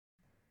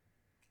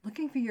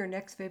Looking for your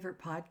next favorite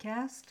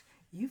podcast?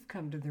 You've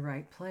come to the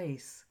right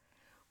place.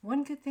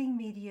 One Good Thing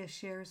Media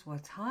shares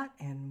what's hot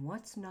and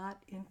what's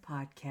not in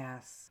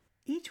podcasts.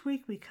 Each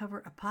week we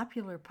cover a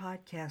popular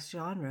podcast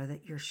genre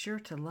that you're sure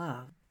to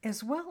love,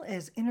 as well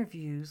as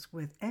interviews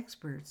with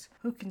experts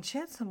who can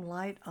shed some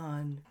light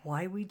on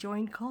why we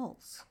join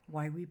cults,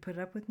 why we put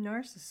up with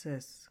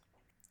narcissists,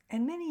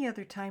 and many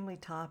other timely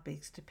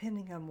topics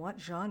depending on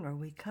what genre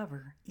we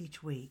cover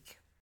each week.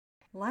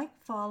 Like,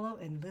 follow,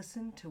 and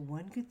listen to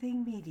One Good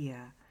Thing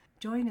Media.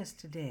 Join us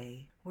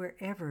today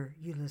wherever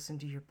you listen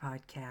to your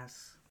podcasts.